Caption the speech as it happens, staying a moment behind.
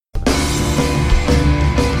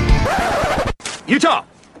Utah,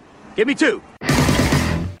 give me 2.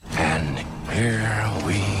 And here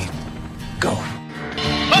we go.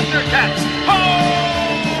 Thundercats, ho!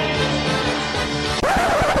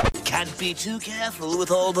 Can't be too careful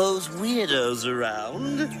with all those weirdos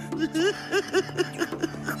around.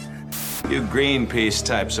 You Greenpeace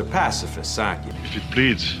types are pacifists, aren't you? If it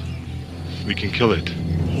bleeds, we can kill it.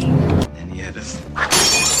 And yet,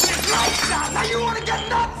 Now you want to get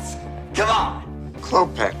nuts? Come on.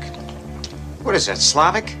 Klopek. What is that,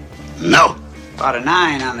 Slavic? no. About a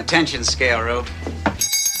 9 on the tension scale, Rube.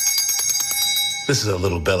 This is a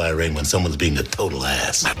little Bel Air when someone's being a total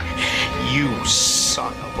ass. You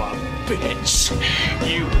son of a bitch.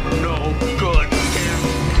 You no good.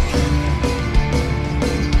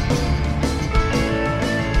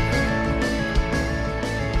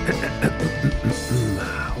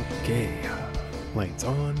 Okay, lights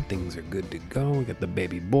on, things are good to go. We got the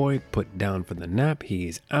baby boy put down for the nap.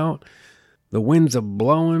 He's out. The winds are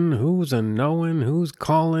blowing. Who's a knowing? Who's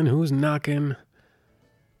calling? Who's knocking?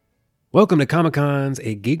 Welcome to Comic-Cons,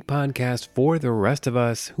 a geek podcast for the rest of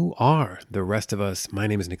us. Who are the rest of us? My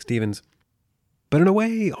name is Nick Stevens. But in a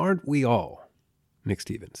way, aren't we all Nick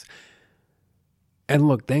Stevens? And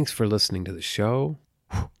look, thanks for listening to the show.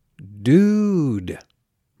 Dude.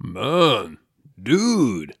 Man.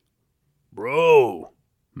 Dude. Bro.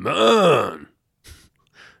 Man.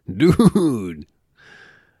 Dude.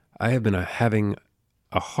 I have been having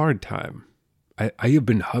a hard time. I have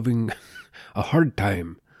been having a hard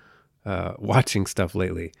time watching stuff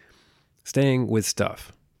lately. Staying with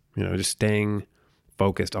stuff. You know, just staying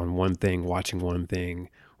focused on one thing, watching one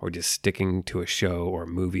thing, or just sticking to a show or a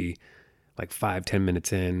movie. Like 5-10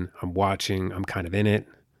 minutes in, I'm watching, I'm kind of in it.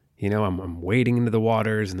 You know, I'm wading into the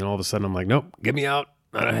waters, and then all of a sudden I'm like, nope, get me out.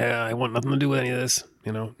 I want nothing to do with any of this.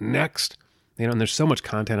 You know, next. You know, and there's so much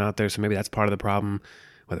content out there, so maybe that's part of the problem.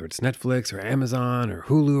 Whether it's Netflix or Amazon or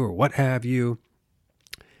Hulu or what have you.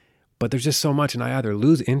 But there's just so much, and I either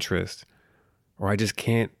lose interest or I just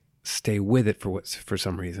can't stay with it for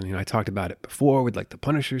some reason. You know, I talked about it before with like the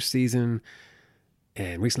Punisher season,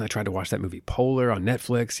 and recently I tried to watch that movie Polar on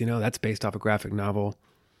Netflix. You know, that's based off a graphic novel,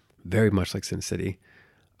 very much like Sin City.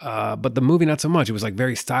 But the movie, not so much. It was like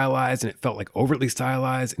very stylized, and it felt like overtly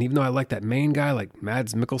stylized. And even though I like that main guy, like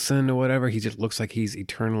Mads Mikkelsen or whatever, he just looks like he's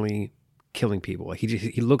eternally killing people. Like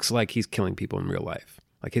he looks like he's killing people in real life.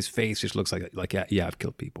 Like his face just looks like yeah, I've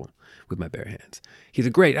killed people with my bare hands. He's a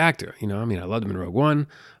great actor, you know. I mean, I loved him in Rogue One.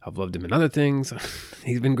 I've loved him in other things.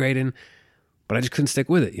 He's been great in, but I just couldn't stick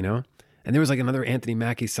with it, you know. And there was like another Anthony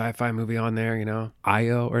Mackie sci-fi movie on there, you know,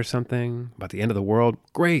 Io or something about the end of the world.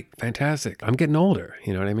 Great, fantastic. I'm getting older,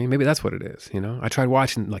 you know what I mean? Maybe that's what it is, you know. I tried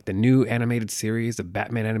watching like the new animated series, the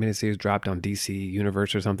Batman animated series dropped on DC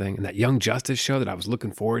Universe or something, and that Young Justice show that I was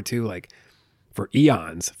looking forward to, like, for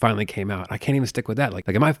eons finally came out. I can't even stick with that. Like,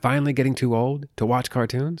 am I finally getting too old to watch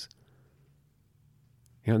cartoons?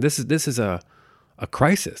 You know, this is a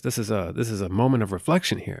crisis. This is a moment of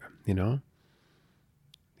reflection here, you know?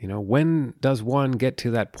 You know, when does one get to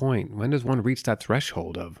that point? When does one reach that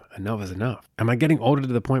threshold of enough is enough? Am I getting older to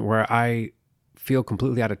the point where I feel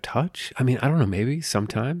completely out of touch? I mean, I don't know, maybe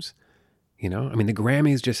sometimes, you know? I mean, the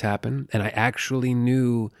Grammys just happened, and I actually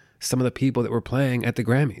knew some of the people that were playing at the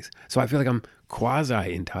Grammys. So I feel like I'm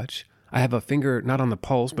quasi in touch. I have a finger not on the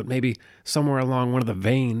pulse, but maybe somewhere along one of the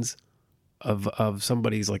veins of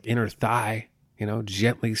somebody's like inner thigh, you know,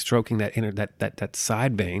 gently stroking that inner that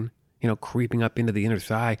side vein, you know, creeping up into the inner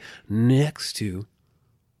thigh next to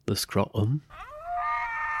the scrotum.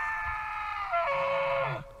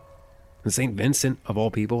 And St. Vincent, of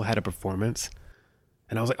all people, had a performance.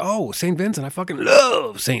 And I was like, oh, St. Vincent, I fucking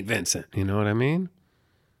love St. Vincent. You know what I mean?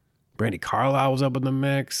 Brandy Carlisle was up in the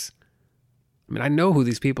mix. I mean, I know who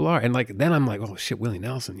these people are. And like, then I'm like, oh shit, Willie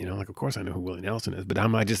Nelson, you know, like, of course I know who Willie Nelson is, but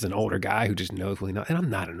I'm not just an older guy who just knows Willie Nelson. And I'm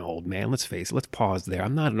not an old man. Let's face it. Let's pause there.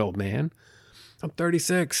 I'm not an old man. I'm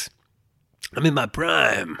 36. I'm in my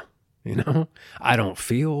prime. You know, I don't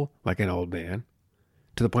feel like an old man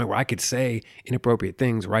to the point where I could say inappropriate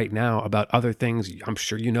things right now about other things. I'm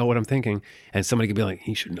sure you know what I'm thinking. And somebody could be like,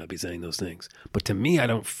 he should not be saying those things. But to me, I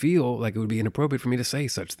don't feel like it would be inappropriate for me to say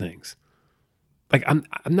such things. Like I'm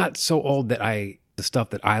not so old that the stuff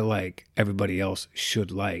that I like, everybody else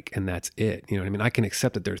should like, and that's it. You know what I mean? I can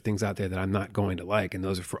accept that there's things out there that I'm not going to like, and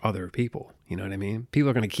those are for other people. You know what I mean? People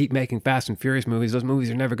are going to keep making Fast and Furious movies. Those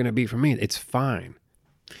movies are never going to be for me. It's fine.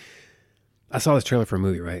 I saw this trailer for a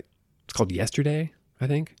movie, right? It's called Yesterday, I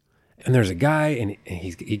think. And there's a guy, and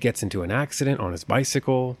he gets into an accident on his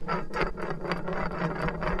bicycle.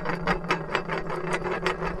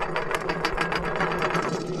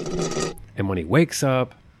 And when he wakes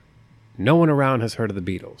up, no one around has heard of the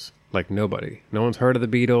Beatles. Like nobody. No one's heard of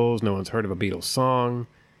the Beatles. No one's heard of a Beatles song.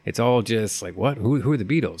 It's all just like, what? Who are the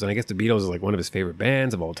Beatles? And I guess the Beatles is like one of his favorite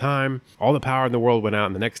bands of all time. All the power in the world went out,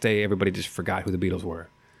 and the next day everybody just forgot who the Beatles were.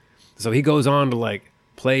 So he goes on to like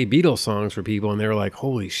play Beatles songs for people, and they're like,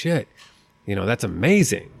 holy shit, you know, that's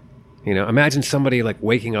amazing. You know, imagine somebody like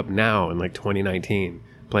waking up now in like 2019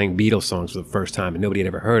 playing Beatles songs for the first time and nobody had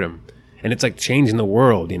ever heard them. And it's like changing the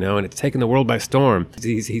world, you know, and it's taking the world by storm.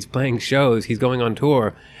 He's playing shows, he's going on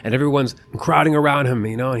tour, and everyone's crowding around him,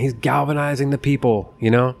 you know, and he's galvanizing the people,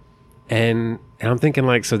 you know. And I'm thinking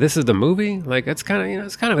like, so this is the movie? Like, it's kind of, you know,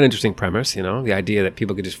 it's kind of an interesting premise, you know, the idea that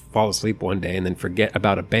people could just fall asleep one day and then forget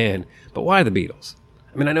about a band. But why the Beatles?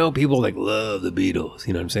 I mean, I know people like love the Beatles,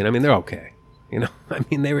 you know what I'm saying? I mean, they're okay. You know, I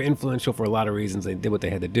mean, they were influential for a lot of reasons. They did what they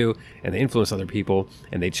had to do, and they influenced other people,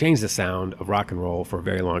 and they changed the sound of rock and roll for a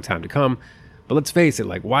very long time to come. But let's face it,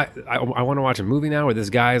 like, why? I want to watch a movie now where this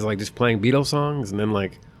guy is like just playing Beatles songs, and then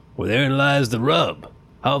like, well, therein lies the rub.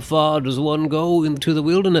 How far does one go into the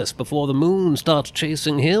wilderness before the moon starts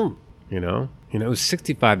chasing him? You know, it was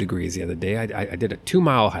 65 degrees the other day. I did a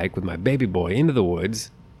 2-mile hike with my baby boy into the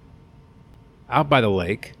woods, out by the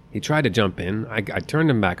lake. He tried to jump in. I turned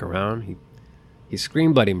him back around. He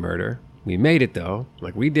screamed bloody murder. We made it though.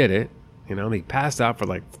 Like, we did it. You know, he passed out for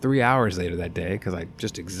like 3 hours later that day because I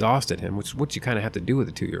just exhausted him, which is what you kind of have to do with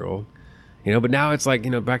a 2-year-old. You know, but now it's like,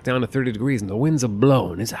 you know, back down to 30 degrees and the winds are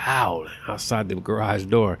blowing. It's howling outside the garage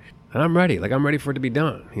door. And I'm ready. Like, I'm ready for it to be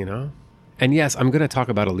done, you know? And yes, I'm going to talk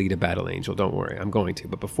about Alita Battle Angel. Don't worry. I'm going to.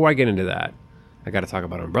 But before I get into that, I got to talk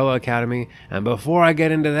about Umbrella Academy. And before I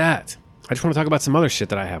get into that, I just want to talk about some other shit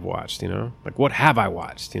that I have watched, you know? Like, what have I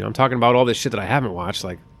watched? You know, I'm talking about all this shit that I haven't watched.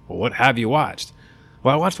 Like, well, what have you watched?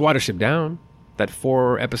 Well, I watched Watership Down, that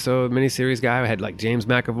 4-episode miniseries guy. I had, like, James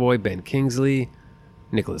McAvoy, Ben Kingsley,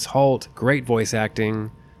 Nicholas Hoult. Great voice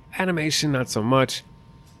acting. Animation, not so much.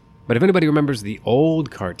 But if anybody remembers the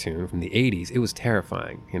old cartoon from the 80s, it was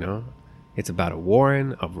terrifying, you know? It's about a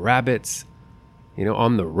warren of rabbits, you know,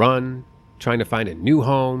 on the run, trying to find a new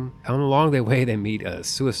home. And along their way, they meet a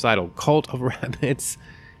suicidal cult of rabbits.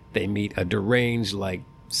 They meet a deranged, like,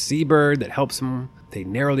 seabird that helps them. They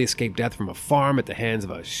narrowly escape death from a farm at the hands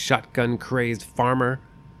of a shotgun-crazed farmer.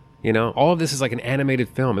 You know, all of this is like an animated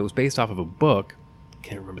film. It was based off of a book.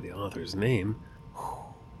 Can't remember the author's name.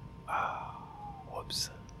 Whoops.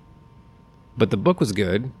 But the book was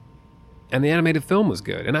good, and the animated film was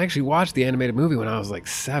good. And I actually watched the animated movie when I was like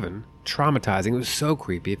 7. Traumatizing. It was so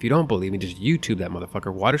creepy. If you don't believe me, just YouTube that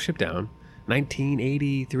motherfucker. Watership Down,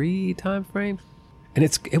 1983 time frame. And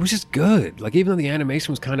it was just good. Like, even though the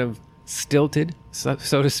animation was kind of stilted, so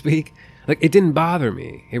to speak, like, it didn't bother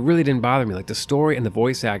me. It really didn't bother me. Like, the story and the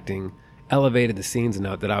voice acting elevated the scenes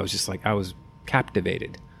enough that I was just like, I was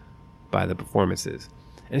captivated by the performances.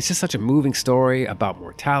 And it's just such a moving story about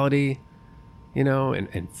mortality, you know,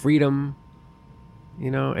 and freedom, you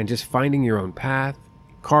know, and just finding your own path,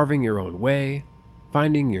 carving your own way,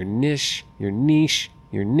 finding your niche, your niche,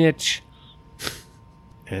 your niche.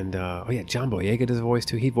 And, oh yeah, John Boyega does a voice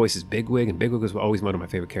too. He voices Bigwig, and Bigwig was always one of my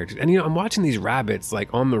favorite characters. And, you know, I'm watching these rabbits,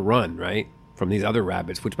 like, on the run, right? From these other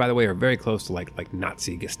rabbits, which, by the way, are very close to, like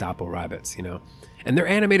Nazi Gestapo rabbits, you know? And they're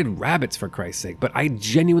animated rabbits, for Christ's sake. But I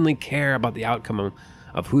genuinely care about the outcome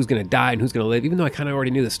of who's going to die and who's going to live, even though I kind of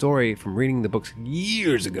already knew the story from reading the books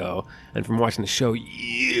years ago and from watching the show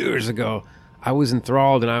years ago. I was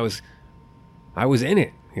enthralled, and I was in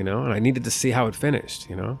it, you know? And I needed to see how it finished,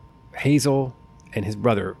 you know? Hazel and his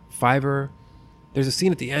brother Fiver. There's a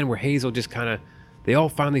scene at the end where Hazel just kind of, they all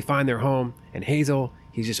finally find their home, and Hazel,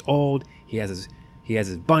 he's just old. He has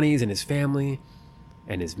his bunnies and his family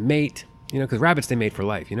and his mate, you know, because rabbits, they mate for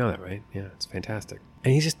life. You know that, right? Yeah, it's fantastic.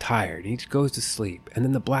 And he's just tired. He just goes to sleep. And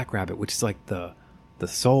then the black rabbit, which is like the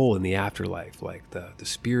soul in the afterlife, like the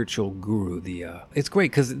spiritual guru. It's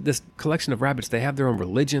great because this collection of rabbits, they have their own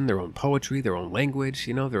religion, their own poetry, their own language,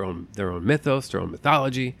 you know, their own mythos, their own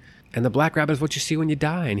mythology. And the black rabbit is what you see when you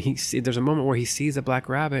die. And there's a moment where he sees a black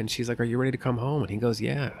rabbit, and she's like, "Are you ready to come home?" And he goes,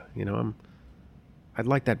 "Yeah, you know, I'd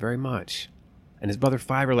like that very much." And his brother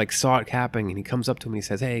Fiver, like, saw it happening, and he comes up to him and he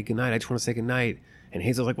says, "Hey, good night. I just want to say good night." And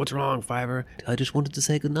Hazel's like, "What's wrong, Fiver?" "I just wanted to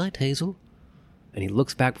say good night, Hazel." And he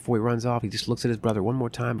looks back before he runs off. He just looks at his brother one more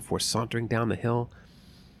time before sauntering down the hill.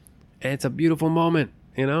 And it's a beautiful moment,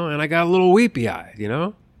 you know? And I got a little weepy-eyed, you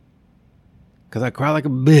know? Because I cry like a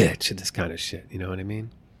bitch at this kind of shit, you know what I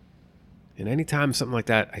mean? And anytime something like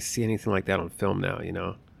that, I see anything like that on film now, you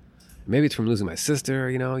know? Maybe it's from losing my sister,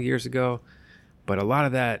 you know, years ago. But a lot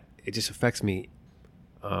of that, it just affects me.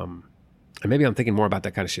 And maybe I'm thinking more about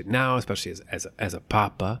that kind of shit now, especially as a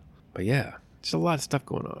papa. But yeah, just a lot of stuff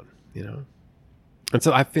going on, you know? And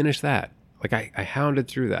so I finished that Like I hounded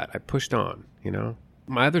through that. I pushed on, you know?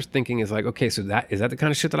 My other thinking is like, okay, so is that the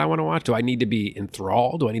kind of shit that I want to watch? Do I need to be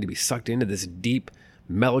enthralled? Do I need to be sucked into this deep,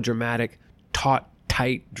 melodramatic, taut,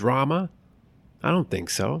 tight drama? I don't think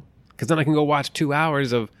so. Because then I can go watch 2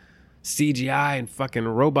 hours of CGI and fucking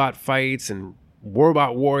robot fights and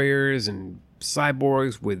robot warriors and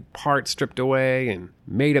cyborgs with parts stripped away and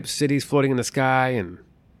made up cities floating in the sky and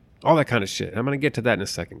all that kind of shit. I'm going to get to that in a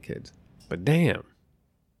second, kids. But damn.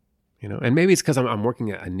 You know, and maybe it's because I'm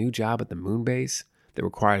working a new job at the moon base that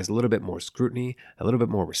requires a little bit more scrutiny, a little bit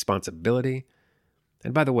more responsibility.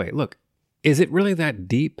 And by the way, look, is it really that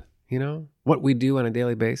deep, you know, what we do on a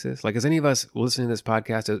daily basis? Like, is any of us listening to this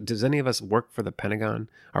podcast, does any of us work for the Pentagon?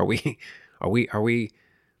 Are we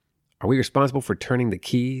responsible for turning the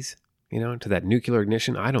keys, you know, to that nuclear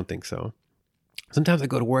ignition? I don't think so. Sometimes I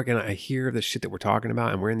go to work and I hear the shit that we're talking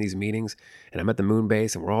about, and we're in these meetings and I'm at the moon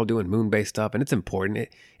base and we're all doing moon base stuff, and it's important.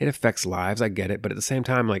 It affects lives. I get it. But at the same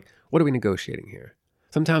time, like, what are we negotiating here?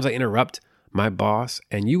 Sometimes I interrupt my boss,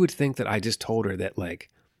 and you would think that I just told her that, like,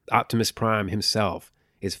 Optimus Prime himself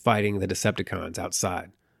is fighting the Decepticons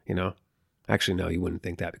outside, you know? Actually, no, you wouldn't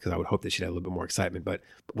think that, because I would hope that she'd have a little bit more excitement. But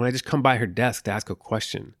when I just come by her desk to ask a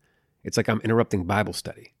question, it's like I'm interrupting Bible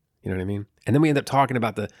study. You know what I mean? And then we end up talking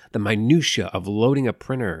about the minutia of loading a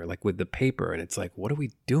printer, like with the paper. And it's like, what are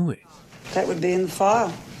we doing? That would be in the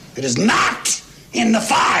file. It is not in the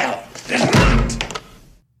file. It is not.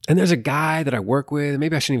 And there's a guy that I work with.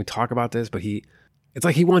 Maybe I shouldn't even talk about this, but it's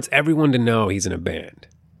like he wants everyone to know he's in a band,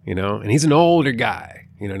 you know? And he's an older guy.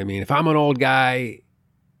 You know what I mean? If I'm an old guy,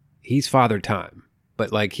 he's Father Time.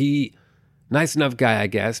 But like nice enough guy, I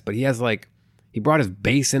guess. But he brought his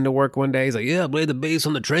bass into work one day. He's like, yeah, I played the bass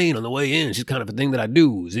on the train on the way in. It's just kind of a thing that I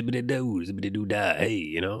do. Zippity-doo, zippity-doo-dah. Hey,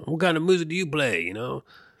 you know, what kind of music do you play, you know?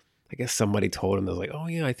 I guess somebody told him, they was like, oh,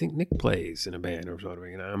 yeah, I think Nick plays in a band or something.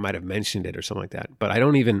 You know, I might have mentioned it or something like that. But I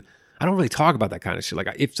don't really talk about that kind of shit.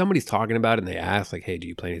 Like, if somebody's talking about it and they ask, like, hey, do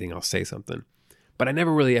you play anything? I'll say something. But I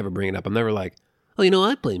never really ever bring it up. I'm never like, oh, you know,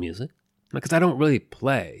 I play music. Because I don't really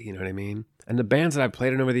play, you know what I mean? And the bands that I've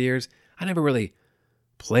played in over the years, I never really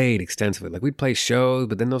played extensively. Like, we'd play shows,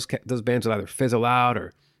 but then those bands would either fizzle out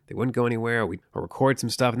or they wouldn't go anywhere, or record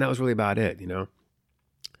some stuff, and that was really about it, you know?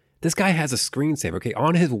 This guy has a screensaver, okay?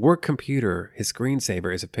 On his work computer, his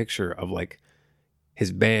screensaver is a picture of, like,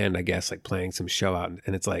 his band, I guess, like, playing some show out,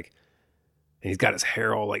 and it's like, and he's got his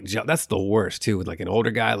hair all, like, gel. That's the worst, too, with, like, an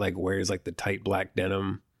older guy, like, wears, like, the tight black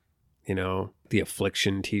denim, you know, the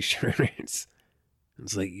Affliction t-shirt. It's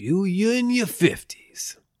like, you in your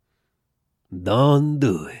 50s. Don't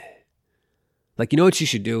do it. Like, you know what you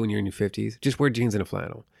should do when you're in your 50s? Just wear jeans and a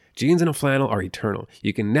flannel. Jeans and a flannel are eternal.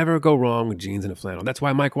 You can never go wrong with jeans and a flannel. That's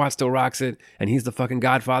why Mike Watt still rocks it, and he's the fucking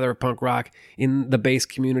godfather of punk rock in the bass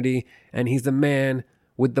community, and he's the man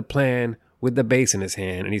with the plan, with the bass in his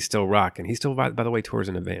hand, and he's still rocking. He still, by the way, tours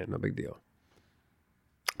in a van. No big deal.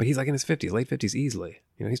 But he's like in his 50s, late 50s easily.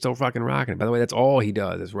 You know, he's still fucking rocking it. By the way, that's all he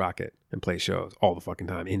does is rock it and play shows all the fucking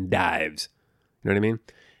time in dives. You know what I mean?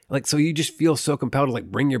 Like, so you just feel so compelled to,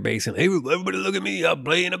 like, bring your bass in. Hey, everybody look at me, I'm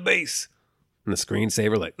playing a bass. And the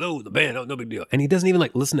screensaver, like, oh, the band, oh, no big deal. And he doesn't even,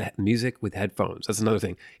 like, listen to music with headphones. That's another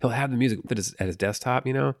thing. He'll have the music at his desktop,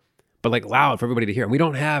 you know, but, like, loud for everybody to hear. And we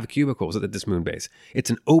don't have cubicles at this moon base. It's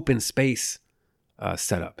an open space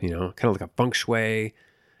setup, you know, kind of like a feng shui.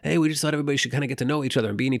 Hey, we just thought everybody should kind of get to know each other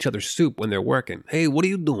and be in each other's soup when they're working. Hey, what are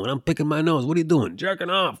you doing? I'm picking my nose. What are you doing? Jerking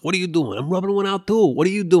off. What are you doing? I'm rubbing one out too. What are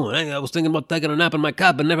you doing? Hey, I was thinking about taking a nap in my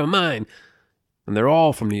cup, but never mind. And they're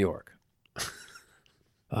all from New York.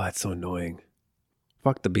 Oh, it's so annoying.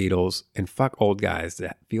 Fuck the Beatles and fuck old guys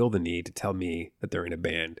that feel the need to tell me that they're in a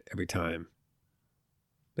band every time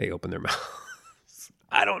they open their mouths.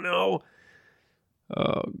 I don't know.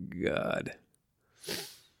 Oh, God.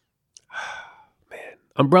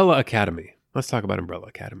 Umbrella Academy. Let's talk about Umbrella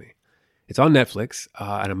Academy. It's on Netflix,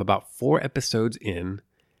 and I'm about 4 episodes in.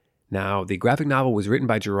 Now, the graphic novel was written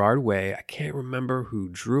by Gerard Way. I can't remember who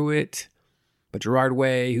drew it, but Gerard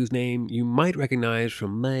Way, whose name you might recognize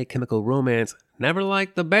from My Chemical Romance, never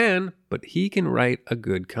liked the band, but he can write a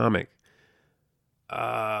good comic.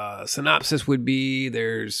 Synopsis would be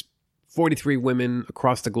there's 43 women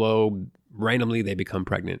across the globe. Randomly, they become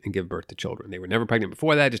pregnant and give birth to children. They were never pregnant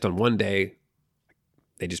before that, just on one day.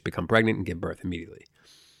 They just become pregnant and give birth immediately.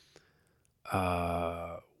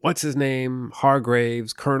 What's his name?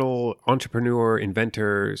 Hargraves, Colonel, entrepreneur,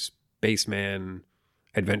 inventor, spaceman,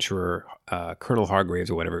 adventurer, Colonel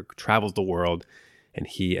Hargraves or whatever, travels the world and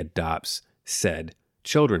he adopts said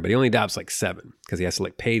children. But he only adopts like 7 because he has to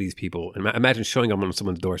like pay these people. And imagine showing up on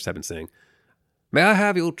someone's doorstep and saying, may I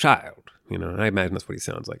have your child? you know. And I imagine that's what he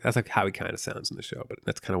sounds like. That's like how he kind of sounds in the show, but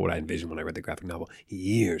that's kind of what I envisioned when I read the graphic novel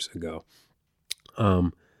years ago.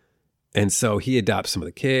 And so he adopts some of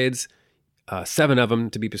the kids, 7 of them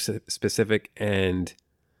to be specific. And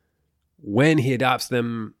when he adopts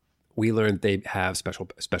them, we learn that they have special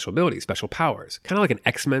abilities, special powers, kind of like an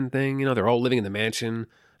X-Men thing. You know, they're all living in the mansion and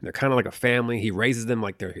they're kind of like a family. He raises them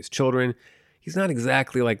like they're his children. He's not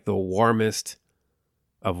exactly like the warmest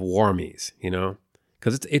of warmies, you know,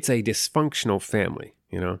 because it's a dysfunctional family,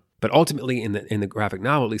 you know. But ultimately, in the graphic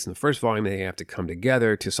novel, at least in the first volume, they have to come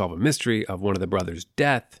together to solve a mystery of one of the brothers'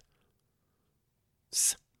 death.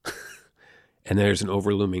 And there's an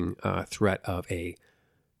overlooming threat of a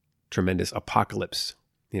tremendous apocalypse,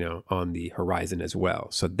 you know, on the horizon as well.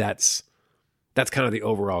 So that's kind of the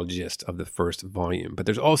overall gist of the first volume. But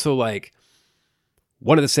there's also like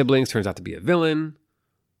one of the siblings turns out to be a villain,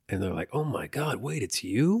 and they're like, "Oh my God, wait, it's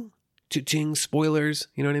you?" Cha-ching, spoilers,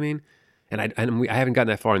 you know what I mean? And I haven't gotten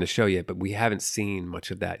that far in the show yet, but we haven't seen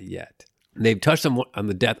much of that yet. They've touched on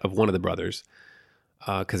the death of one of the brothers,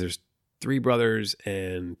 because there's 3 brothers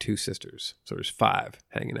and 2 sisters, so there's 5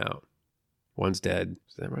 hanging out. One's dead.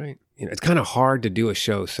 Is that right? You know, it's kind of hard to do a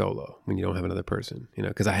show solo when you don't have another person, you know,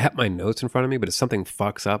 because I have my notes in front of me, but if something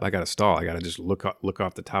fucks up, I got to stall. I got to just look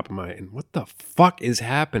off the top of my, and what the fuck is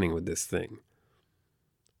happening with this thing?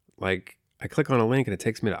 Like, I click on a link and it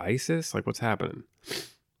takes me to ISIS? Like, what's happening?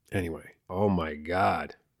 Anyway, oh my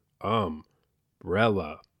God.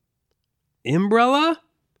 Umbrella.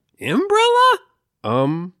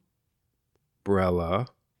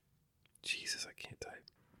 Jesus, I can't type.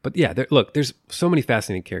 But yeah, there's so many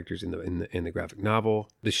fascinating characters in the graphic novel.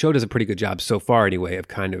 The show does a pretty good job so far, anyway, of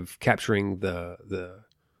kind of capturing the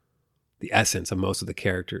essence of most of the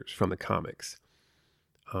characters from the comics.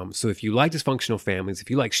 So if you like dysfunctional families, if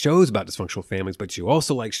you like shows about dysfunctional families, but you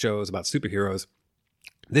also like shows about superheroes,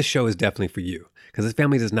 this show is definitely for you, because this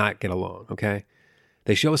family does not get along. Okay,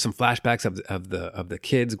 they show us some flashbacks of the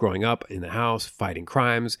kids growing up in the house, fighting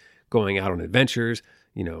crimes, going out on adventures,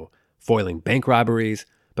 you know, foiling bank robberies.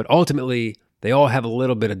 But ultimately, they all have a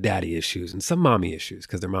little bit of daddy issues and some mommy issues,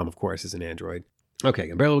 because their mom, of course, is an android. Okay,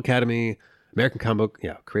 Umbrella Academy, American comic book,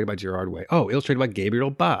 yeah, created by Gerard Way. Oh, illustrated by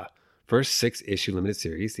Gabriel Ba. First 6-issue limited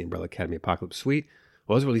series, the Umbrella Academy Apocalypse Suite,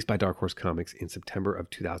 was released by Dark Horse Comics in September of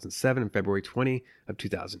 2007 and February 20 of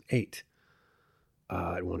 2008.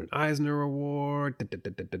 It won an Eisner Award.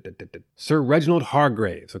 Sir Reginald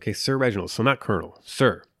Hargraves. Okay, Sir Reginald, so not Colonel,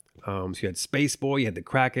 Sir. So you had Space Boy, you had the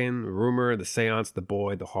Kraken, Rumor, the Seance, the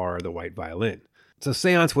Boy, the Horror, the White Violin. So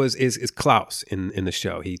Seance is Klaus in the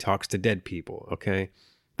show. He talks to dead people, okay?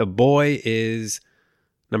 The Boy is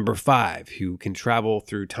number 5, who can travel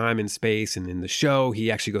through time and space. And in the show, he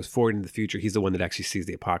actually goes forward into the future. He's the one that actually sees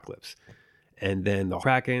the apocalypse. And then the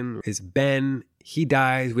Kraken is Ben. He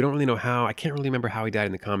dies. We don't really know how. I can't really remember how he died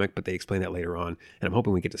in the comic, but they explain that later on. And I'm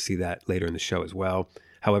hoping we get to see that later in the show as well.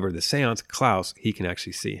 However, the Seance, Klaus, he can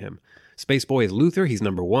actually see him. Space Boy is Luther. He's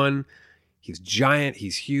number 1. He's giant.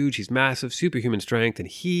 He's huge. He's massive. Superhuman strength. And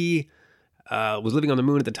he was living on the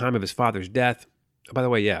moon at the time of his father's death. Oh, by the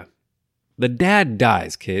way, yeah. The dad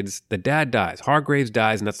dies, kids. The dad dies. Hargraves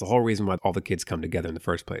dies, and that's the whole reason why all the kids come together in the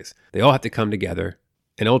first place. They all have to come together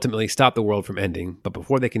and ultimately stop the world from ending. But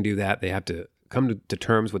before they can do that, they have to come to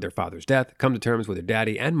terms with their father's death, come to terms with their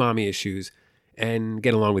daddy and mommy issues, and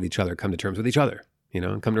get along with each other, come to terms with each other, you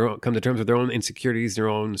know, and come to terms with their own insecurities, their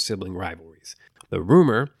own sibling rivalries. The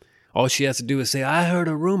Rumor, all she has to do is say, "I heard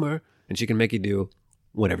a rumor," and she can make you do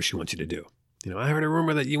whatever she wants you to do. You know, "I heard a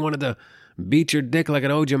rumor that you wanted to beat your dick like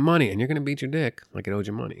it owed you money," and you're going to beat your dick like it owed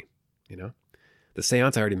you money, you know? The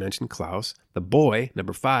Seance, I already mentioned, Klaus. The Boy,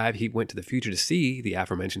 number 5, he went to the future to see the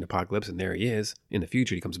aforementioned apocalypse, and there he is in the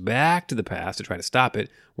future. He comes back to the past to try to stop it,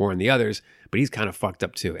 warn the others, but he's kind of fucked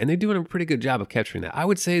up too. And they're doing a pretty good job of capturing that. I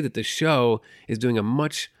would say that the show is doing a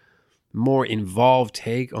much more involved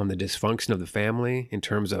take on the dysfunction of the family in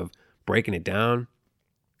terms of breaking it down,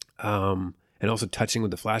 and also touching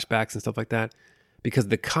with the flashbacks and stuff like that. Because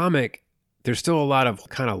the comic, there's still a lot of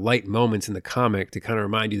kind of light moments in the comic to kind of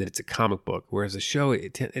remind you that it's a comic book, whereas the show,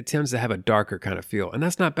 it tends to have a darker kind of feel. And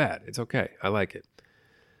that's not bad. It's okay. I like it.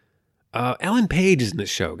 Ellen Page is in the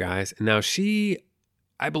show, guys. And now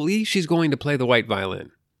I believe she's going to play the White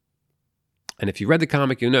Violin. And if you read the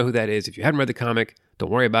comic, you'll know who that is. If you haven't read the comic,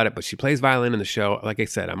 don't worry about it. But she plays violin in the show. Like I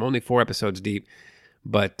said, I'm only 4 episodes deep.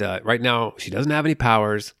 But right now, she doesn't have any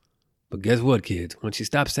powers. But guess what, kids? When she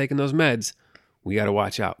stops taking those meds, we got to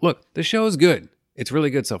watch out. Look, the show is good. It's really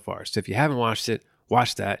good so far. So if you haven't watched it,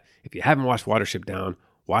 watch that. If you haven't watched Watership Down,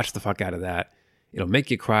 watch the fuck out of that. It'll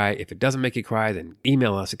make you cry. If it doesn't make you cry, then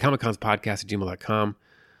email us at comiconspodcast@gmail.com.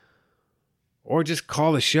 Or just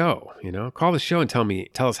call the show, Call the show and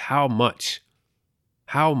tell us how much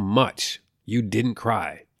you didn't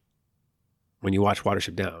cry when you watched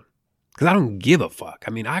Watership Down. Because I don't give a fuck.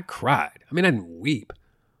 I mean, I cried. I didn't weep,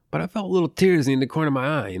 but I felt little tears in the corner of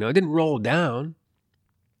my eye, It didn't roll down,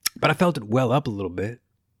 but I felt it well up a little bit,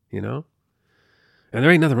 And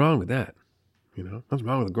there ain't nothing wrong with that, Nothing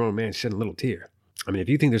wrong with a grown man shedding a little tear. If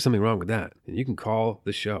you think there's something wrong with that, then you can call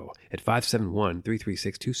the show at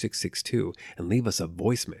 571-336-2662 and leave us a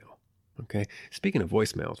voicemail, okay? Speaking of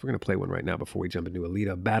voicemails, we're going to play one right now before we jump into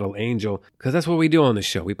Alita Battle Angel, because that's what we do on the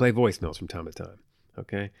show. We play voicemails from time to time,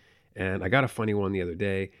 okay? And I got a funny one the other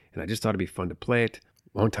day, and I just thought it'd be fun to play it.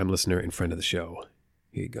 Longtime listener and friend of the show.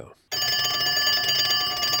 Here you go.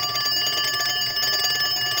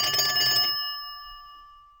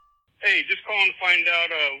 Hey, just calling to find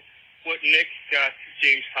out what Nick got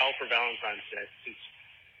James Powell for Valentine's Day, since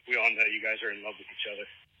we all know you guys are in love with each other.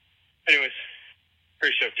 Anyways,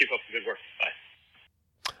 great show. Keep up the good work. Bye.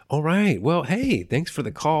 All right. Well, hey, thanks for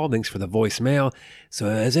the call. Thanks for the voicemail. So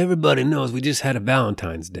as everybody knows, we just had a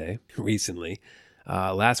Valentine's Day recently,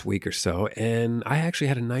 last week or so, and I actually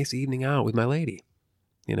had a nice evening out with my lady,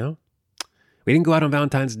 We didn't go out on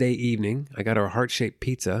Valentine's Day evening. I got her a heart-shaped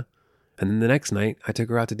pizza, and then the next night, I took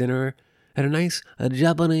her out to dinner at a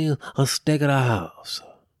Japanese steak at a house.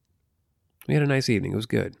 We had a nice evening. It was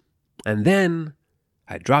good. And then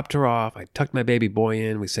I dropped her off. I tucked my baby boy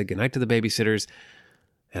in. We said goodnight to the babysitters.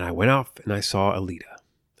 And I went off and I saw Alita.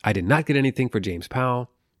 I did not get anything for James Powell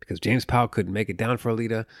because James Powell couldn't make it down for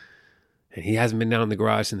Alita. And he hasn't been down in the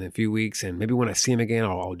garage in a few weeks. And maybe when I see him again,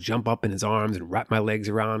 I'll jump up in his arms and wrap my legs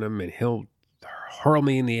around him. And he'll hurl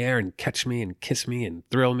me in the air and catch me and kiss me and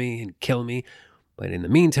thrill me and kill me. But in the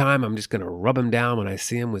meantime, I'm just going to rub him down when I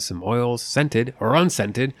see him with some oils, scented or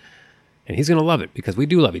unscented. And he's going to love it because we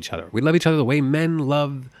do love each other. We love each other the way men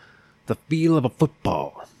love the feel of a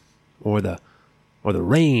football or the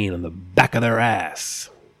rain on the back of their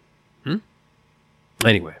ass.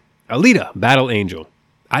 Anyway, Alita, Battle Angel.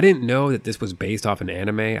 I didn't know that this was based off an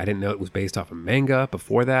anime. I didn't know it was based off a manga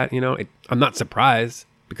before that. I'm not surprised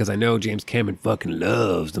because I know James Cameron fucking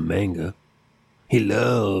loves the manga. He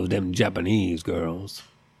loves them Japanese girls,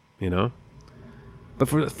 But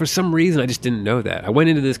for some reason, I just didn't know that. I went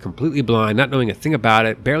into this completely blind, not knowing a thing about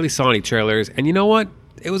it, barely saw any trailers. And you know what?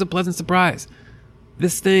 It was a pleasant surprise.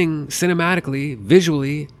 This thing, cinematically,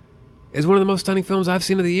 visually, is one of the most stunning films I've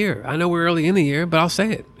seen of the year. I know we're early in the year, but I'll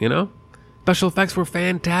say it, Special effects were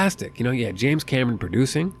fantastic. You had James Cameron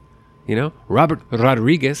producing, Robert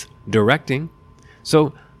Rodriguez directing.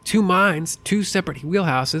 So two minds, two separate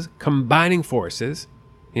wheelhouses, combining forces,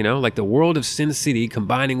 like the world of Sin City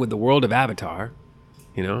combining with the world of Avatar,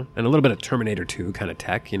 and a little bit of Terminator 2 kind of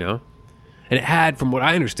tech, And it had, from what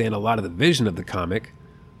I understand, a lot of the vision of the comic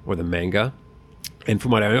or the manga. And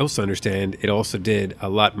from what I also understand, it also did a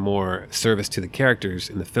lot more service to the characters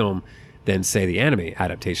in the film than, say, the anime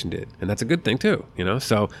adaptation did. And that's a good thing, too,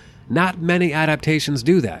 So not many adaptations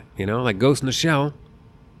do that, Like Ghost in the Shell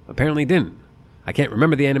apparently didn't. I can't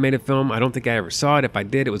remember the animated film. I don't think I ever saw it. If I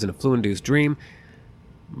did, it was in a flu-induced dream.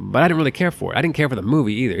 But I didn't really care for it. I didn't care for the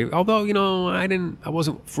movie either. Although, I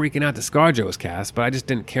wasn't freaking out to ScarJo's cast, but I just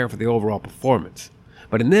didn't care for the overall performance.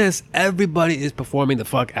 But in this, everybody is performing the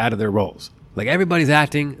fuck out of their roles. Like, everybody's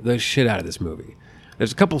acting the shit out of this movie.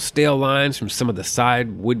 There's a couple stale lines from some of the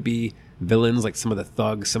side would-be villains, like some of the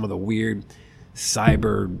thugs, some of the weird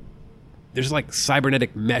there's like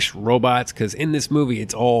cybernetic mesh robots, because in this movie,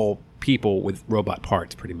 it's all people with robot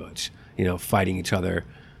parts, pretty much, fighting each other.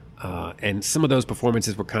 And some of those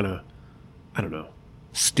performances were kind of,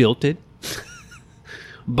 stilted.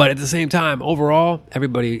 But at the same time, overall,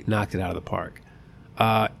 everybody knocked it out of the park.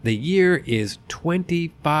 The year is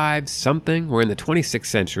 25-something. We're in the 26th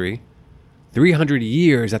century. 300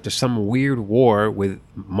 years after some weird war with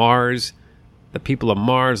Mars, the people of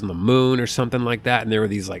Mars and the moon or something like that. And there were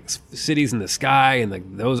these like cities in the sky, and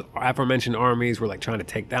like those aforementioned armies were like trying to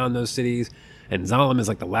take down those cities. And Zalem is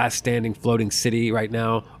like the last standing floating city right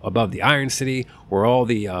now above the Iron City, where all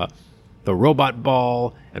the Robot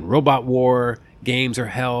Ball and Robot War games are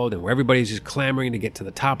held, and where everybody's just clamoring to get to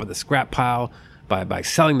the top of the scrap pile by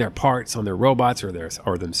selling their parts on their robots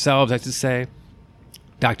or themselves, I should say.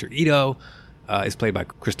 Dr. Ito is played by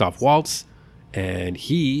Christoph Waltz, and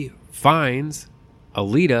he finds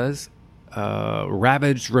Alita's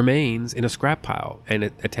ravaged remains in a scrap pile and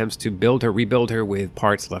it attempts to rebuild her with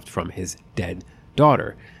parts left from his dead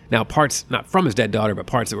daughter. Now, parts not from his dead daughter, but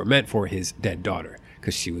parts that were meant for his dead daughter,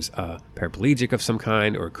 because she was paraplegic of some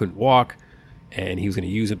kind or couldn't walk, and he was going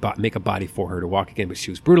to make a body for her to walk again, but she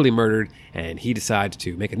was brutally murdered, and he decides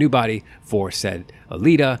to make a new body for said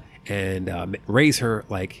Alita, and raise her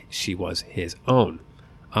like she was his own.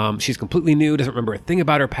 She's completely new, doesn't remember a thing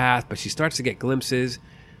about her past, but she starts to get glimpses.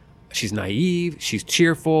 She's naive, she's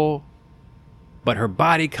cheerful, but her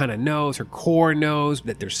body kind of knows, her core knows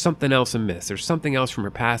that there's something else amiss. There's something else from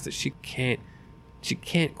her past that she can't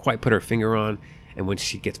quite put her finger on. And when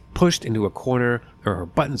she gets pushed into a corner or her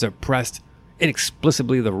buttons are pressed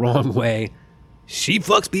inexplicably the wrong way, she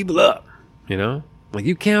fucks people up, you know? Like,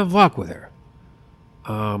 you can't fuck with her.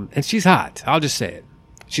 And she's hot. I'll just say it.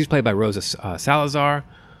 She's played by Rosa Salazar,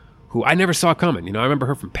 who I never saw coming. You know, I remember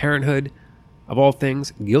her from Parenthood, of all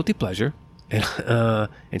things, guilty pleasure. And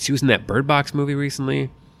she was in that Bird Box movie recently.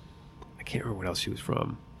 I can't remember what else she was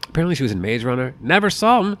from. Apparently she was in Maze Runner. Never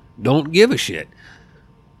saw him. Don't give a shit.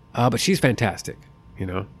 But she's fantastic, you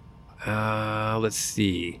know. Let's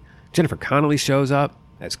see. Jennifer Connelly shows up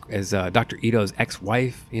as Dr. Ito's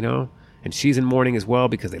ex-wife, you know. And she's in mourning as well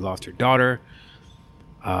because they lost her daughter.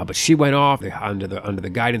 But she went off under the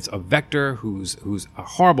guidance of Vector, who's a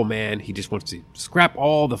horrible man. He just wants to scrap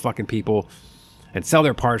all the fucking people and sell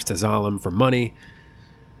their parts to Zalem for money.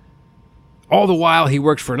 All the while, he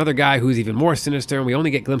works for another guy who's even more sinister, and we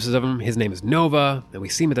only get glimpses of him. His name is Nova, and we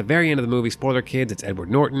see him at the very end of the movie. Spoiler, kids, it's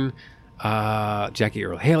Edward Norton. Jackie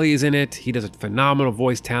Earle Haley is in it. He does a phenomenal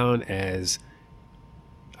voice talent as,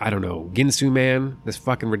 I don't know, Ginsu Man. This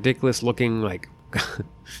fucking ridiculous looking, like...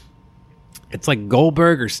 It's like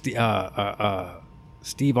Goldberg or Steve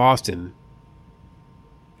Austin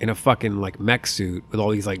in a fucking like mech suit with all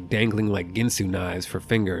these like dangling like Ginsu knives for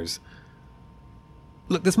fingers.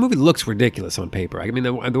 Look, this movie looks ridiculous on paper. I mean,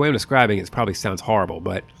 the way I'm describing it probably sounds horrible,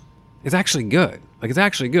 but it's actually good. Like, it's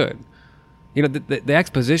actually good. You know, the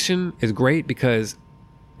exposition is great because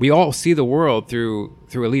we all see the world through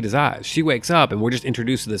Alita's eyes. She wakes up and we're just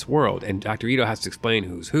introduced to this world, and Dr. Ito has to explain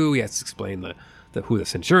who's who. He has to explain who the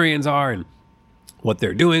Centurions are and what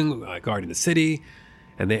they're doing guarding the city.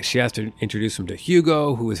 And then she has to introduce him to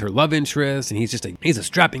Hugo, who is her love interest, and he's a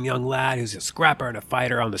strapping young lad who's a scrapper and a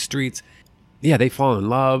fighter on the streets. Yeah, they fall in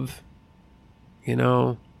love, you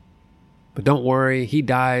know, but don't worry, he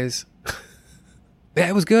dies. Yeah,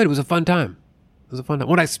 it was good. It was a fun time.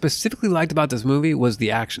 What I specifically liked about this movie was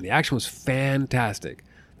the action. The action was fantastic.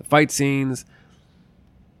 The fight scenes,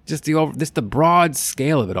 just the broad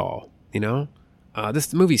scale of it all, you know.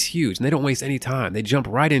 This movie's huge, and they don't waste any time. They jump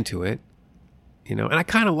right into it, you know. And I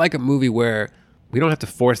kind of like a movie where we don't have to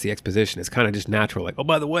force the exposition. It's kind of just natural. Like, oh,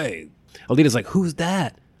 by the way, Alita's like, who's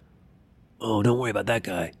that? Oh, don't worry about that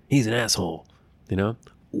guy. He's an asshole, you know.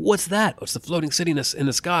 What's that? Oh, it's the floating city in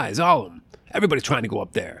the sky, Zalem. Everybody's trying to go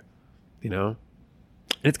up there, you know.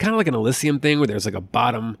 And it's kind of like an Elysium thing where there's like a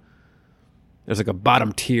bottom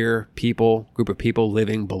tier group of people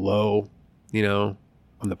living below, you know,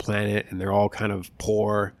 on the planet, and they're all kind of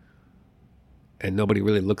poor, and nobody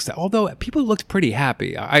really looks at. Although people looked pretty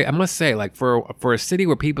happy, I must say, like for a city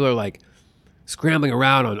where people are like scrambling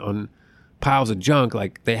around on piles of junk,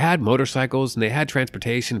 like they had motorcycles and they had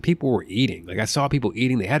transportation. People were eating. Like I saw people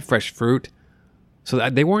eating. They had fresh fruit, so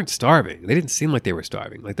that they weren't starving. They didn't seem like they were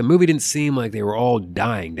starving. Like the movie didn't seem like they were all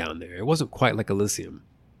dying down there. It wasn't quite like Elysium.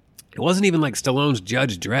 It wasn't even like Stallone's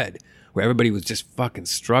Judge Dredd, where everybody was just fucking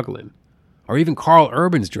struggling. Or even Carl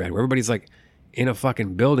Urban's Dredd, where everybody's like in a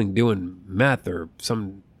fucking building doing meth or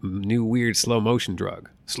some new weird slow motion drug.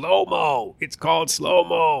 Slow-mo! It's called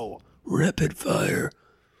slow-mo! Rapid fire.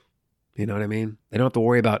 You know what I mean? They don't have to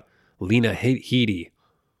worry about Lena Headey.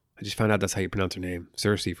 I just found out that's how you pronounce her name.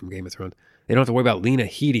 Cersei from Game of Thrones. They don't have to worry about Lena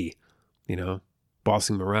Headey, you know,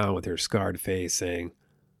 bossing them around with her scarred face saying,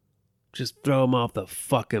 just throw him off the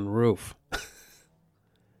fucking roof.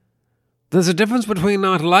 There's a difference between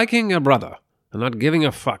not liking your brother and not giving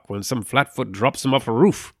a fuck when some flatfoot drops him off a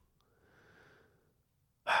roof.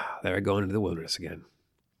 They're going into the wilderness again.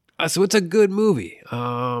 So it's a good movie.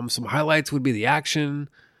 Some highlights would be the action.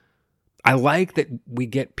 I like that we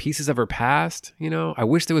get pieces of her past, you know. I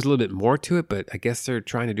wish there was a little bit more to it, but I guess they're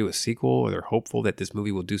trying to do a sequel, or they're hopeful that this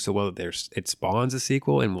movie will do so well that it spawns a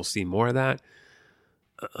sequel, and we'll see more of that.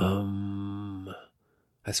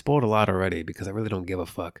 I spoiled a lot already because I really don't give a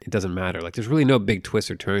fuck. It doesn't matter. Like, there's really no big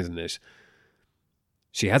twists or turns in this.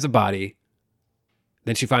 She has a body.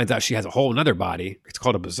 Then she finds out she has a whole nother body. It's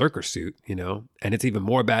called a berserker suit, you know, and it's even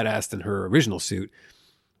more badass than her original suit.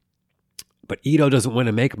 But Ito doesn't want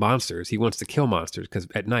to make monsters. He wants to kill monsters because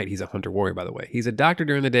at night he's a hunter warrior, by the way. He's a doctor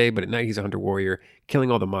during the day, but at night he's a hunter warrior,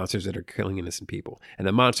 killing all the monsters that are killing innocent people. And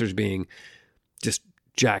the monsters being just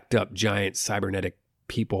jacked up, giant cybernetic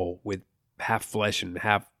people with half flesh and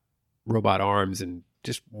half robot arms and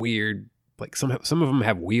just weird. Like some of them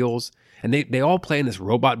have wheels, and they all play in this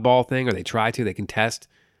robot ball thing, or they try to. They can test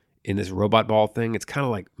in this robot ball thing. It's kind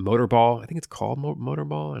of like Motorball. I think it's called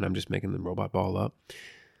Motorball, and I'm just making the robot ball up.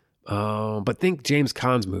 But think James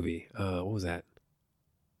Caan's movie. What was that?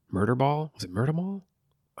 Murderball? Was it Murderball?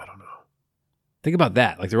 I don't know. Think about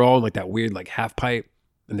that. Like they're all in like that weird like half pipe,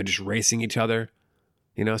 and they're just racing each other.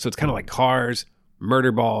 You know, so it's kind of like Cars,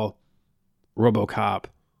 Murderball, RoboCop,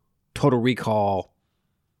 Total Recall.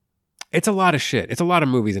 It's a lot of shit. It's a lot of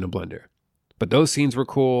movies in a blender. But those scenes were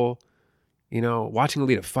cool. You know, watching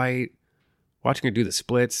Alita fight, watching her do the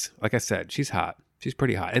splits. Like I said, she's hot. She's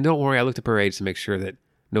pretty hot. And don't worry, I looked up her age to make sure that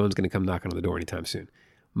no one's going to come knocking on the door anytime soon.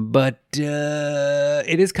 But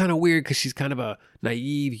it is kind of weird because she's kind of a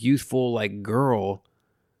naive, youthful, like, girl.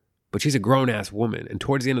 But she's a grown-ass woman. And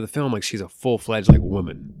towards the end of the film, like, she's a full-fledged, like,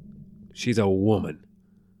 woman. She's a woman.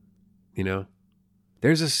 You know?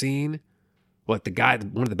 There's a scene, like,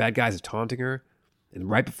 one of the bad guys is taunting her. And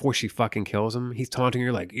right before she fucking kills him, he's taunting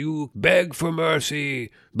her like, you beg for mercy.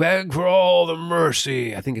 Beg for all the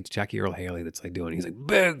mercy. I think it's Jackie Earle Haley that's, like, doing it. He's like,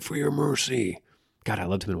 beg for your mercy. God, I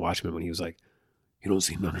loved him in Watchmen when he was like, you don't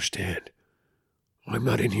seem to understand. I'm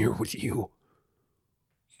not in here with you.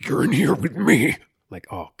 You're in here with me. Like,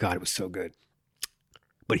 oh, God, it was so good.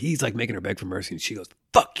 But he's like making her beg for mercy, and she goes,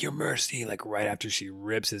 fuck your mercy, like right after she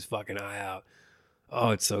rips his fucking eye out.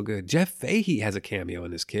 Oh, it's so good. Jeff Fahey has a cameo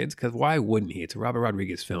in this, kids, because why wouldn't he? It's a Robert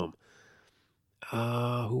Rodriguez film.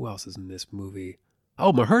 Who else is in this movie?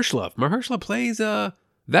 Oh, Mahershala. Mahershala plays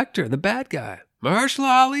Vector, the bad guy. Mahershala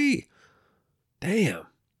Ali. Damn.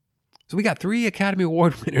 So we got 3 Academy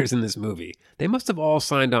Award winners in this movie. They must have all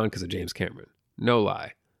signed on because of James Cameron. No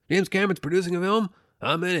lie. James Cameron's producing a film?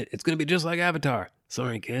 I'm in it. It's going to be just like Avatar.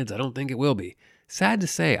 Sorry, kids, I don't think it will be. Sad to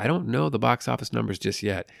say, I don't know the box office numbers just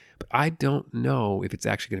yet, but I don't know if it's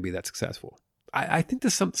actually going to be that successful. I think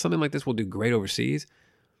something like this will do great overseas,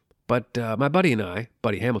 but my buddy and I,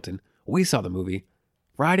 Buddy Hamilton, we saw the movie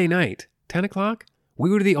Friday night, 10 o'clock. We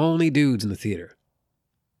were the only dudes in the theater.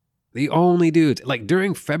 The only dudes. Like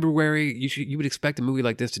during February, you would expect a movie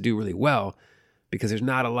like this to do really well because there's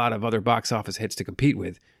not a lot of other box office hits to compete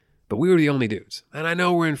with. But we were the only dudes. And I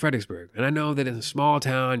know we're in Fredericksburg. And I know that in a small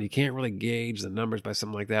town, you can't really gauge the numbers by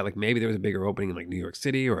something like that. Like maybe there was a bigger opening in like New York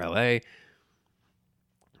City or LA.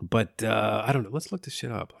 But I don't know. Let's look this shit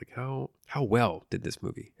up. Like how well did this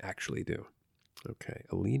movie actually do? Okay.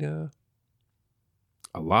 Alita.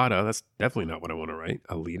 That's definitely not what I want to write.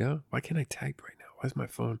 Alita. Why can't I type right now? Why is my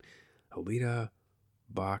phone? Alita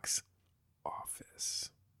box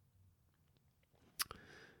office.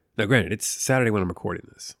 Now, granted, it's Saturday when I'm recording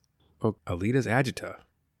this. Oh, Alita's Agita.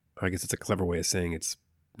 I guess it's a clever way of saying it's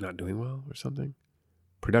not doing well or something.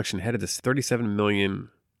 Production headed to $37 million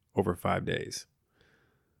over 5 days.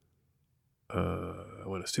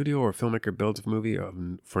 When a studio or a filmmaker builds a movie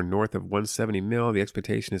for north of $170 million, the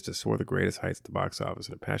expectation is to soar the greatest heights at the box office.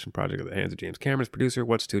 In a passion project at the hands of James Cameron's producer,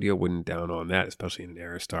 what studio wouldn't down on that, especially in an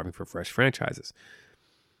era starving for fresh franchises?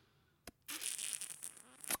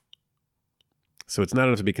 So it's not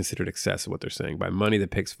enough to be considered excess, what they're saying. By money, the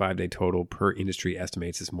Pix 5-day total per industry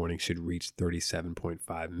estimates this morning should reach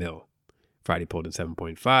 $37.5 million. Friday pulled in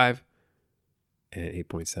 7.5 and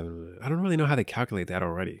 8.7. I don't really know how they calculate that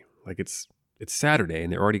already. Like it's Saturday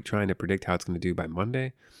and they're already trying to predict how it's going to do by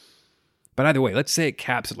Monday. But either way, let's say it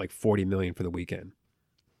caps at like $40 million for the weekend.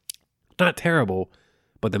 Not terrible,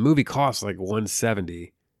 but the movie costs like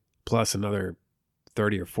 $170 plus another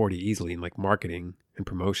 30 or 40 easily in like marketing and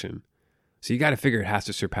promotion. So you got to figure it has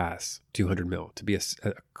to surpass 200 mil to be a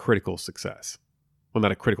critical success. Well,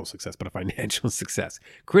 not a critical success, but a financial success.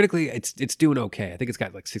 Critically, it's doing okay. I think it's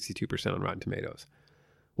got like 62% on Rotten Tomatoes.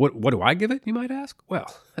 What do I give it, you might ask?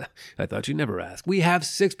 Well, I thought you'd never ask. We have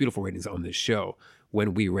 6 beautiful ratings on this show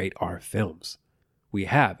when we rate our films. We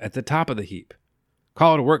have, at the top of the heap,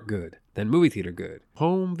 Call It Work good, then Movie Theater good,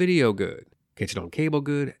 Home Video good, Catch It on Cable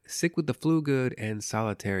good, Sick with the Flu good, and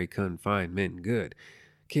Solitary Confinement good.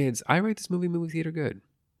 Kids, I rate this movie theater good.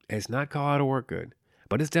 It's not Call Out of Work good,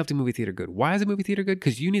 but it's definitely movie theater good. Why is it movie theater good?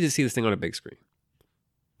 Because you need to see this thing on a big screen.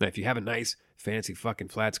 Now, if you have a nice, fancy fucking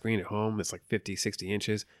flat screen at home that's like 50, 60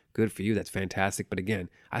 inches, good for you. That's fantastic. But again,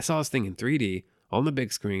 I saw this thing in 3D on the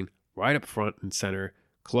big screen, right up front and center,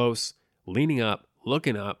 close, leaning up,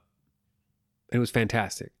 looking up. And it was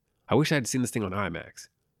fantastic. I wish I had seen this thing on IMAX.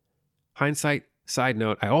 Hindsight, side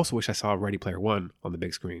note, I also wish I saw Ready Player One on the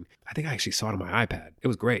big screen. I think I actually saw it on my iPad. It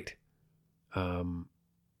was great. But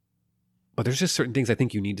there's just certain things I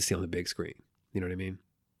think you need to see on the big screen. You know what I mean?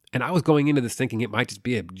 And I was going into this thinking it might just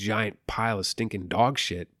be a giant pile of stinking dog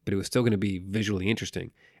shit, but it was still going to be visually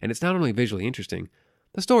interesting. And it's not only visually interesting,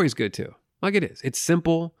 the story's good too. Like it is. It's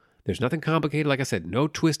simple. There's nothing complicated. Like I said, no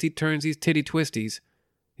twisty turns, these titty twisties.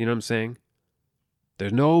 You know what I'm saying?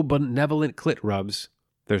 There's no benevolent clit rubs.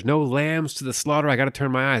 There's no lambs to the slaughter. I got to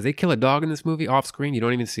turn my eyes. They kill a dog in this movie off screen. You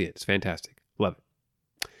don't even see it. It's fantastic. Love it.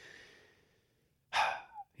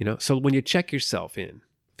 You know, so when you check yourself in,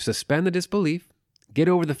 suspend the disbelief, get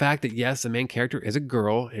over the fact that, yes, the main character is a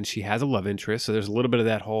girl and she has a love interest. So there's a little bit of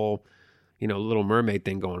that whole, you know, Little Mermaid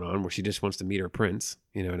thing going on where she just wants to meet her prince.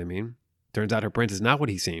 You know what I mean? Turns out her prince is not what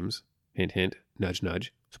he seems. Hint, hint, nudge,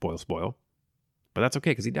 nudge, spoil, spoil. But that's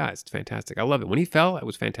okay because he dies. It's fantastic. I love it. When he fell, it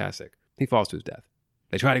was fantastic. He falls to his death.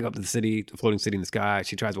 They try to go up to the city, the floating city in the sky.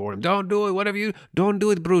 She tries to warn him, don't do it, whatever you, don't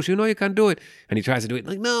do it, Bruce. You know you can't do it. And he tries to do it.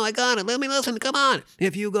 Like, no, I got it. Let me listen. Come on.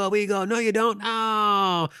 If you go, we go. No, you don't.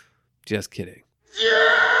 No. Just kidding.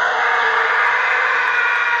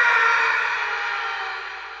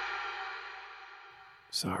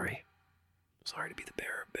 Sorry. Sorry to be the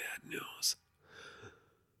bearer of bad news.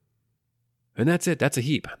 And that's it. That's a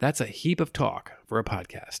heap. That's a heap of talk for a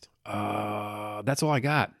podcast. That's all I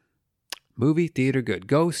got. Movie, theater, good.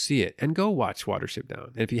 Go see it and go watch Watership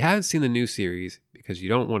Down. And if you haven't seen the new series because you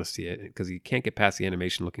don't want to see it, because you can't get past the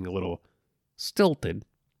animation looking a little stilted,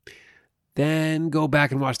 then go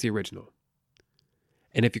back and watch the original.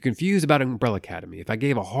 And if you're confused about Umbrella Academy, if I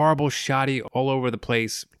gave a horrible, shoddy, all over the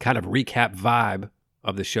place kind of recap vibe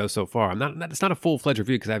of the show so far, it's not a full-fledged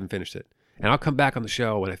review because I haven't finished it. And I'll come back on the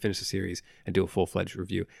show when I finish the series and do a full-fledged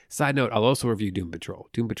review. Side note, I'll also review Doom Patrol.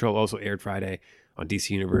 Doom Patrol also aired Friday on DC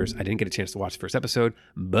Universe. I didn't get a chance to watch the first episode,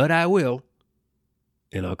 but I will.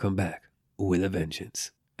 And I'll come back with a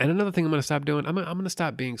vengeance. And another thing I'm going to stop doing, I'm going to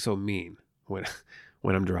stop being so mean when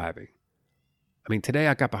I'm driving. I mean, today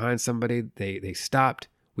I got behind somebody. They stopped.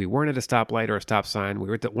 We weren't at a stoplight or a stop sign. We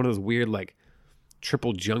were at one of those weird, like,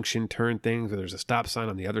 triple junction turn things where there's a stop sign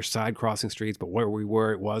on the other side crossing streets, but where we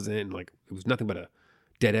were, it wasn't. And, like, it was nothing but a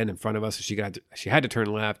dead end in front of us. So she had to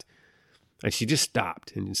turn left. And she just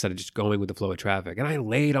stopped and instead of just going with the flow of traffic. And I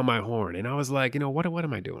laid on my horn. And I was like, you know, what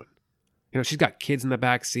am I doing? You know, she's got kids in the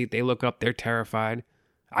back seat. They look up. They're terrified.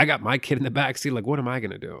 I got my kid in the back seat. Like, what am I going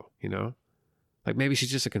to do? You know? Like, maybe she's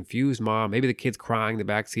just a confused mom. Maybe the kid's crying in the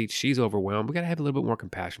back seat. She's overwhelmed. We got to have a little bit more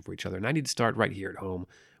compassion for each other. And I need to start right here at home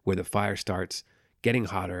where the fire starts getting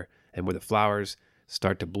hotter and where the flowers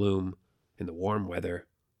start to bloom in the warm weather,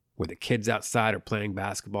 where the kids outside are playing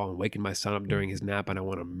basketball and waking my son up during his nap, and I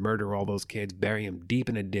want to murder all those kids, bury them deep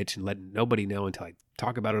in a ditch and let nobody know until I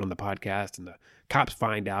talk about it on the podcast and the cops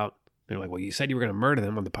find out. They're like, well, you said you were going to murder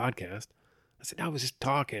them on the podcast. I said, no, I was just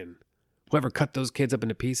talking. Whoever cut those kids up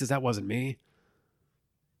into pieces, that wasn't me.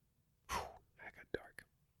 That got dark.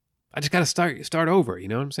 I just got to start over, you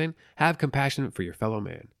know what I'm saying? Have compassion for your fellow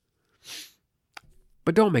man.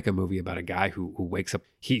 But don't make a movie about a guy who wakes up,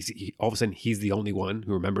 all of a sudden he's the only one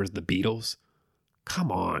who remembers the Beatles.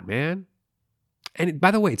 Come on, man. And by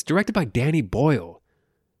the way, it's directed by Danny Boyle.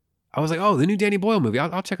 I was like, oh, the new Danny Boyle movie.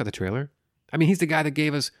 I'll check out the trailer. I mean, he's the guy that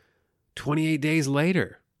gave us 28 Days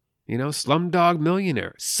Later, you know, Slumdog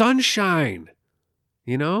Millionaire, Sunshine,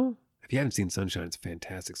 you know? If you haven't seen Sunshine, it's a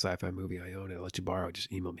fantastic sci-fi movie. I own it. I'll let you borrow it.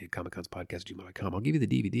 Just email me at comicconspodcast@gmail.com. I'll give you the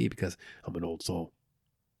DVD because I'm an old soul.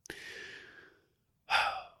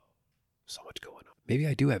 So much going on. Maybe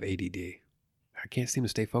I do have ADD. I can't seem to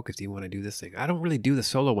stay focused even when I do this thing. I don't really do the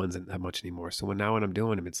solo ones that much anymore. So when I'm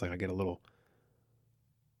doing them, it's like I get a little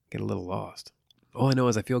lost. All I know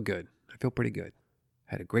is I feel good. I feel pretty good.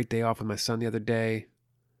 I had a great day off with my son the other day.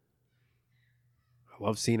 I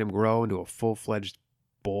love seeing him grow into a full-fledged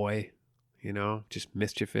boy, you know, just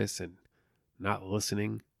mischievous and not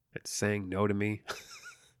listening and saying no to me.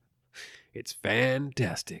 It's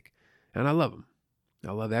fantastic. And I love him.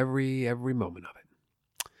 I love every moment of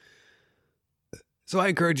it. So I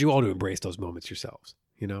encourage you all to embrace those moments yourselves,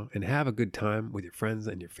 you know, and have a good time with your friends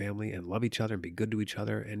and your family and love each other and be good to each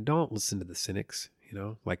other. And don't listen to the cynics, you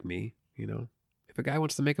know, like me, you know. If a guy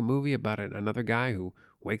wants to make a movie about another guy who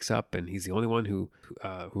wakes up and he's the only one who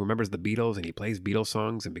remembers the Beatles and he plays Beatles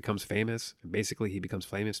songs and becomes famous, and basically he becomes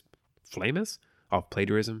famous off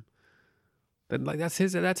plagiarism, then like that's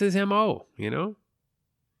his MO, you know.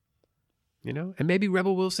 You know, and maybe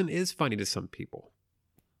Rebel Wilson is funny to some people.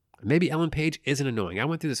 Maybe Ellen Page isn't annoying. I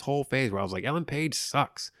went through this whole phase where I was like, Ellen Page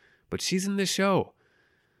sucks, but she's in this show,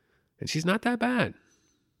 and she's not that bad.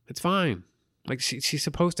 It's fine. Like she's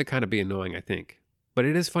supposed to kind of be annoying, I think, but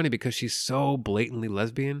it is funny because she's so blatantly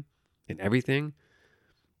lesbian in everything,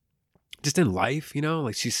 just in life. You know,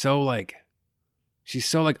 like she's so like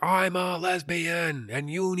I'm a lesbian, and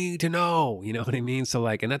you need to know. You know what I mean? So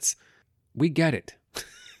like, and we get it.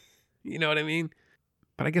 You know what I mean?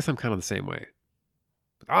 But I guess I'm kind of the same way.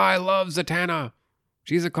 I love Zatanna.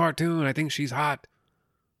 She's a cartoon. I think she's hot.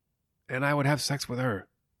 And I would have sex with her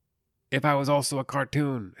if I was also a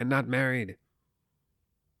cartoon and not married.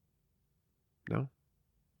 No?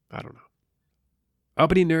 I don't know.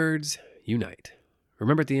 Uppity nerds, unite.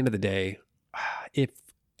 Remember, at the end of the day, if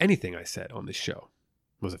anything I said on this show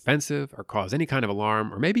was offensive or caused any kind of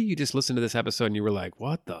alarm, or maybe you just listened to this episode and you were like,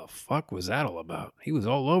 what the fuck was that all about? He was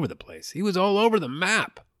all over the place. He was all over the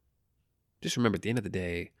map. Just remember, at the end of the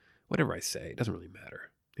day, whatever I say, it doesn't really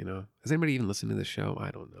matter. You know? Has anybody even listened to this show? I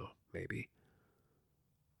don't know. Maybe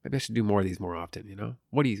I should do more of these more often, you know?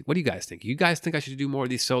 What do you guys think? You guys think I should do more of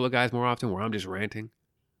these solo guys more often where I'm just ranting?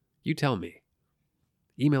 You tell me.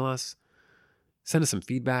 Email us. Send us some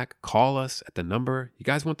feedback. Call us at the number. You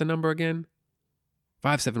guys want the number again?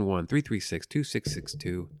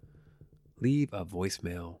 571-336-2662. Leave a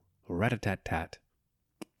voicemail. Rat-a-tat-tat.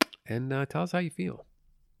 And tell us how you feel.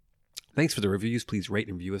 Thanks for the reviews. Please rate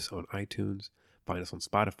and review us on iTunes. Find us on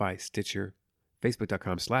Spotify, Stitcher,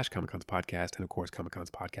 Facebook.com/Comic-Cons Podcast, and of course,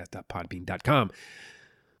 ComicConsPodcast.podbean.com.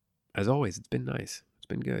 As always, it's been nice. It's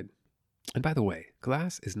been good. And by the way,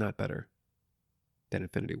 Glass is not better than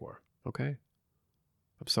Infinity War, okay?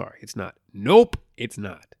 I'm sorry, it's not. Nope, it's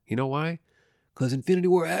not. You know why? Because Infinity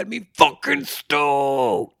War had me fucking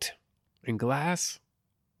stoked. And Glass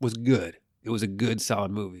was good. It was a good, solid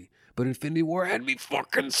movie. But Infinity War had me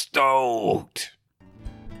fucking stoked.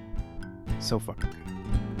 So fucking good.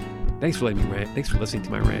 Thanks for letting me rant. Thanks for listening to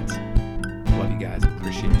my rants. Love you guys.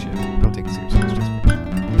 Appreciate you. Don't take it seriously. It's just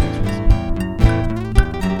thanks for listening.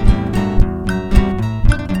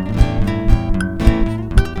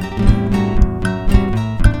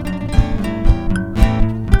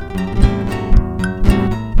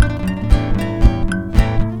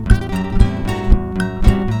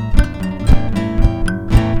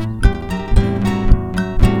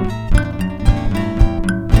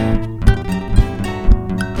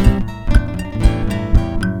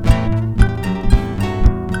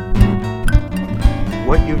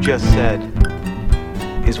 Just said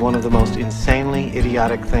is one of the most insanely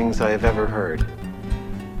idiotic things I have ever heard.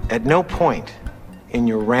 At no point in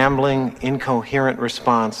your rambling, incoherent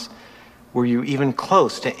response were you even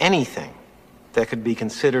close to anything that could be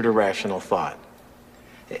considered a rational thought.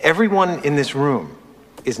 Everyone in this room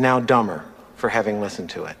is now dumber for having listened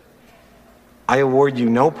to it. I award you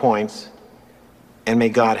no points, and may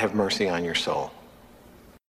God have mercy on your soul.